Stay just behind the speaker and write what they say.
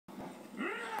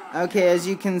Okay, as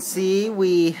you can see,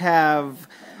 we have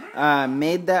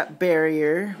made that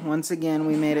barrier. Once again,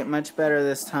 we made it much better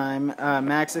this time.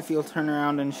 Max, if you'll turn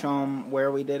around and show them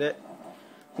where we did it.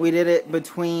 We did it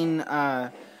between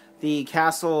the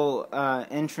castle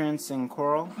entrance and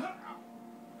Coral.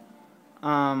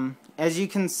 As you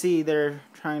can see, they're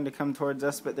trying to come towards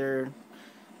us, but they're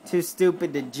too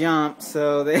stupid to jump,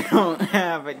 so they don't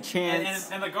have a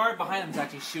chance. And the guard behind them is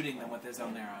actually shooting them with his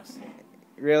own arrows.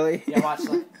 Really? Yeah, watch.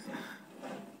 Look.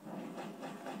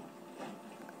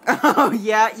 Oh,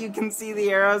 yeah, you can see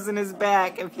the arrows in his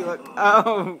back if you look.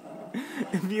 Oh,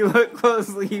 if you look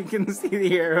closely, you can see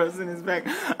the arrows in his back.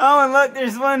 Oh, and look,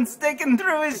 there's one sticking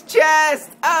through his chest.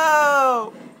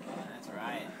 Oh! That's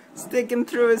right. Sticking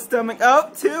through his stomach. Oh,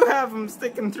 two have them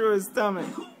sticking through his stomach.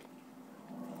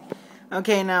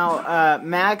 Okay, now,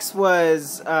 Max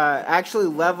was actually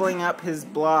leveling up his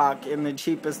block in the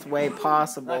cheapest way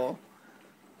possible.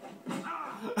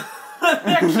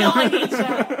 They're killing each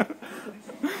other.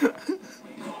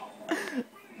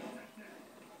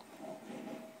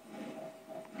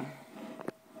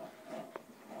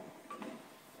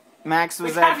 Max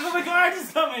was the captain of the guard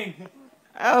is coming.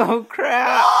 Oh,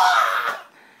 crap.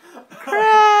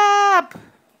 Crap!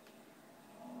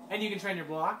 And you can train your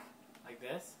block like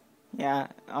this. Yeah,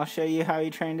 I'll show you how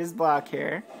he trained his block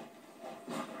here.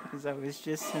 As I was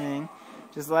just saying.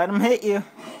 Just let him hit you.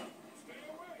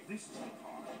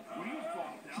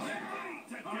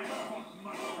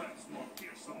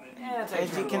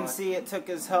 As you can see, it took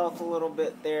his health a little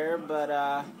bit there,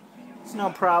 but it's no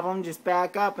problem. Just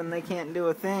back up and they can't do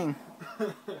a thing.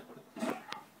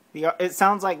 It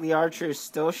sounds like the archer's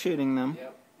still shooting them.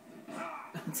 Yep.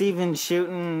 It's even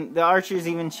shooting, the archer's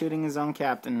even shooting his own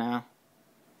captain now.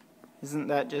 Isn't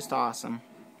that just awesome?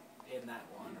 Isn't that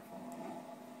wonderful?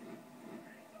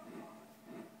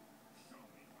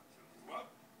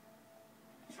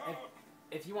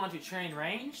 If you want to train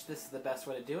range, this is the best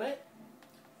way to do it.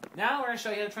 Now we're going to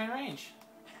show you how to train range.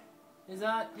 You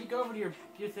go over to your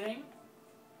thing,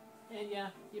 and yeah,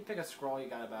 you pick a scroll. You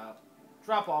got about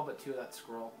drop all but 2 of that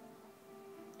scroll.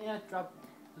 Yeah, drop.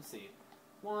 Let's see,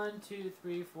 1, 2,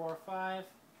 3, 4, 5. I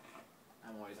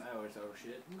always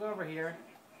overshoot it. And go over here,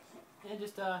 and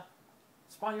just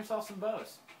spawn yourself some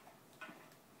bows.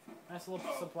 Nice little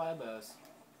supply of bows.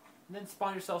 And then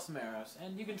spawn yourself some arrows,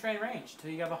 and you can train range till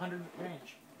you have 100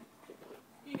 range.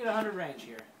 You get 100 range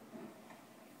here.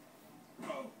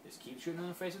 Just keep shooting in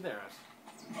the face with arrows.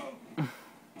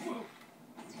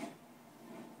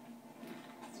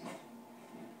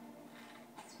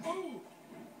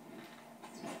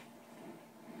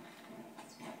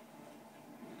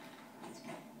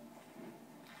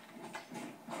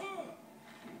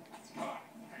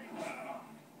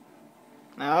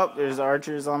 Oh, there's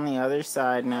archers on the other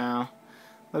side now.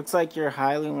 Looks like you're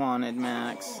highly wanted,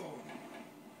 Max.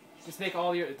 Just make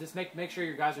sure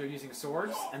your guys are using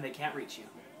swords and they can't reach you.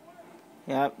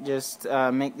 Yep, just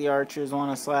make the archers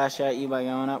want to slash at you by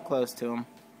going up close to them.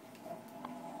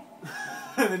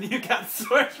 And then you got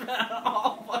swordsmen on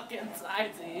all fucking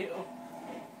sides of you.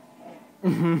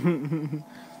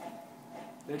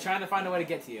 They're trying to find a way to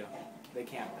get to you. They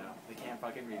can't, though. They can't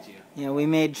fucking reach you. Yeah, we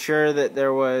made sure that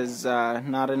there was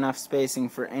not enough spacing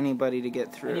for anybody to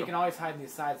get through. And you can always hide in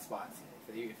these side spots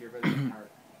if you're really getting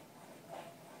hurt.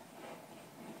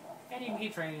 And you can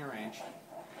keep training your range.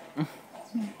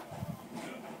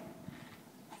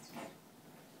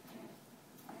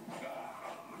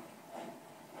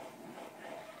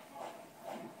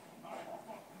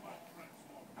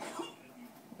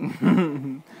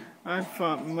 I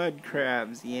fought mud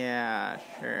crabs. Yeah,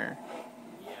 sure.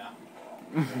 Yeah.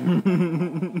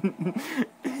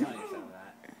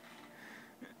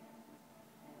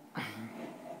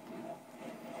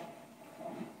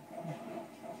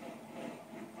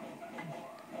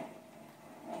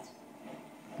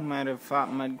 He might have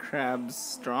fought mud crabs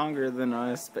stronger than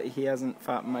us, but he hasn't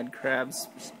fought mud crabs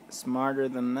smarter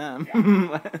than them.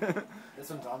 This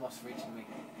one's almost reaching me.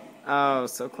 Oh,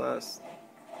 so close.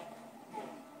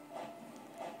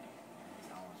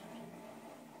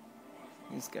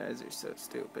 These guys are so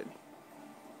stupid.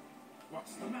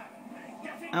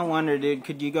 I wonder, dude,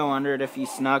 could you go under it if you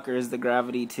snuck, or is the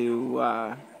gravity too,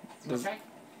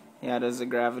 yeah, does the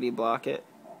gravity block it?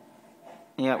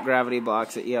 Yep, gravity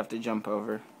blocks it. You have to jump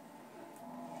over.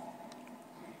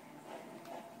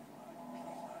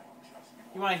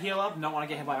 You want to heal up and don't want to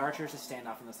get hit by archers, just stand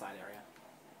off in the side area.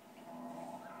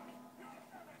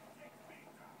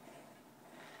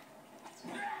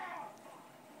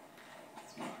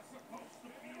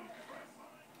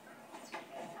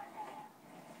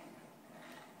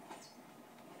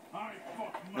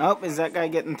 Nope, is that guy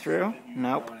getting through?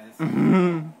 Nope. No one is.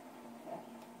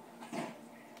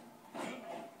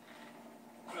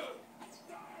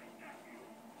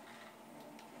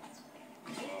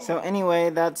 So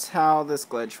anyway, that's how this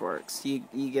glitch works.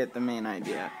 You get the main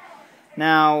idea.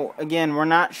 Now, again, we're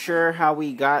not sure how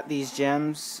we got these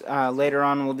gems. Later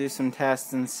on, we'll do some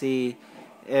tests and see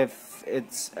if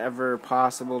it's ever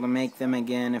possible to make them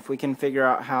again. If we can figure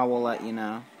out how, we'll let you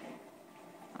know.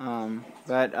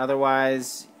 But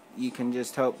otherwise, you can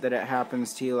just hope that it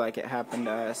happens to you like it happened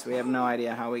to us. We have no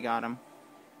idea how we got them.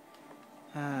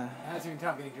 As you can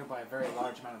tell, I'm getting killed by a very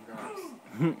large amount of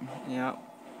guards. Yep.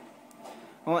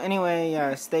 Well,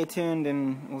 anyway, stay tuned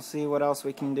and we'll see what else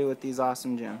we can do with these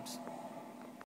awesome gems.